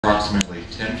approximately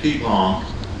 10 feet long,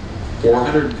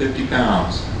 450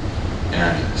 pounds,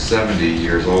 and 70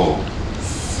 years old.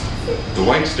 The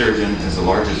white sturgeon is the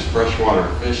largest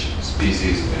freshwater fish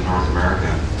species in North America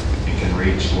and can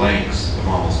reach lengths of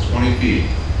almost 20 feet,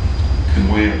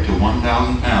 can weigh up to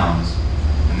 1,000 pounds,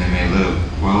 and they may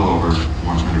live well over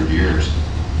 100 years.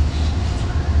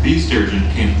 These sturgeon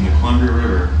came from the Columbia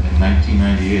River in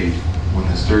 1998 when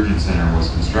the Sturgeon Center was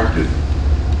constructed.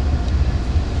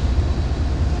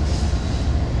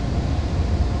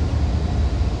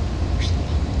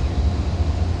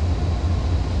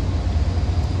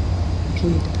 You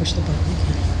need to push the button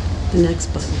again. The next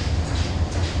button.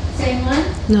 Same one?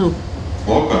 No.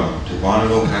 Welcome to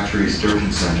Bonneville Hatchery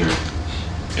Sturgeon Center.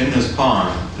 In this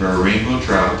pond, there are rainbow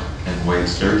trout and white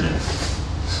sturgeon.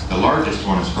 The largest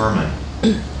one is Herman.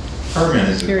 Herman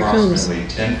is approximately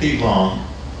 10 feet long,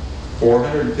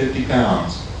 450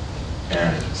 pounds,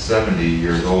 and 70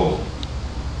 years old.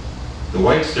 The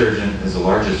white sturgeon is the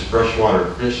largest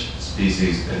freshwater fish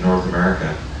species in North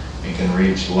America and can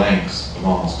reach lengths of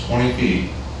almost 20 feet,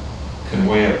 can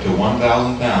weigh up to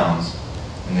 1,000 pounds,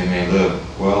 and they may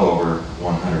live well over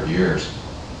 100 years.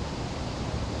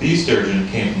 These sturgeon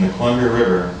came from the Columbia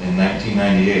River in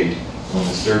 1998 when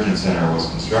the Sturgeon Center was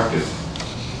constructed.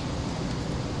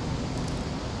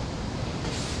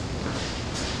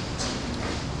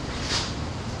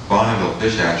 Bonneville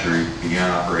Fish Hatchery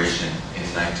began operation in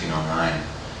 1909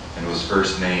 and was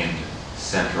first named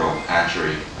Central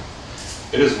Hatchery.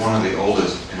 It is one of the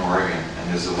oldest in Oregon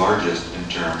and is the largest in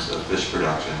terms of fish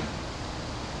production.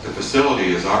 The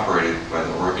facility is operated by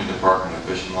the Oregon Department of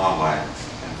Fish and Wildlife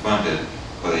and funded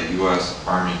by the U.S.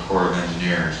 Army Corps of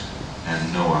Engineers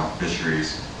and NOAA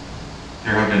Fisheries.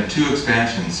 There have been 2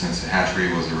 expansions since the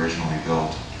hatchery was originally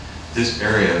built. This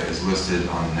area is listed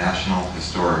on the National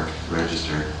Historic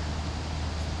Register.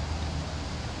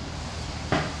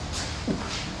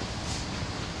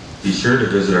 Be sure to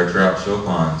visit our trout show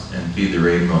ponds and feed the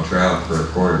rainbow trout for a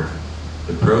quarter.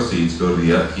 The proceeds go to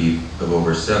the upkeep of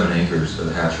over 7 acres of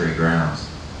the hatchery grounds,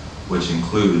 which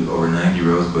include over 90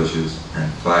 rose bushes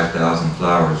and 5,000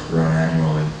 flowers grown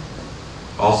annually.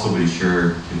 Also be sure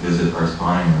to visit our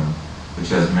spawning room, which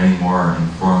has many more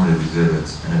informative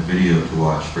exhibits and a video to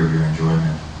watch for your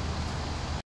enjoyment.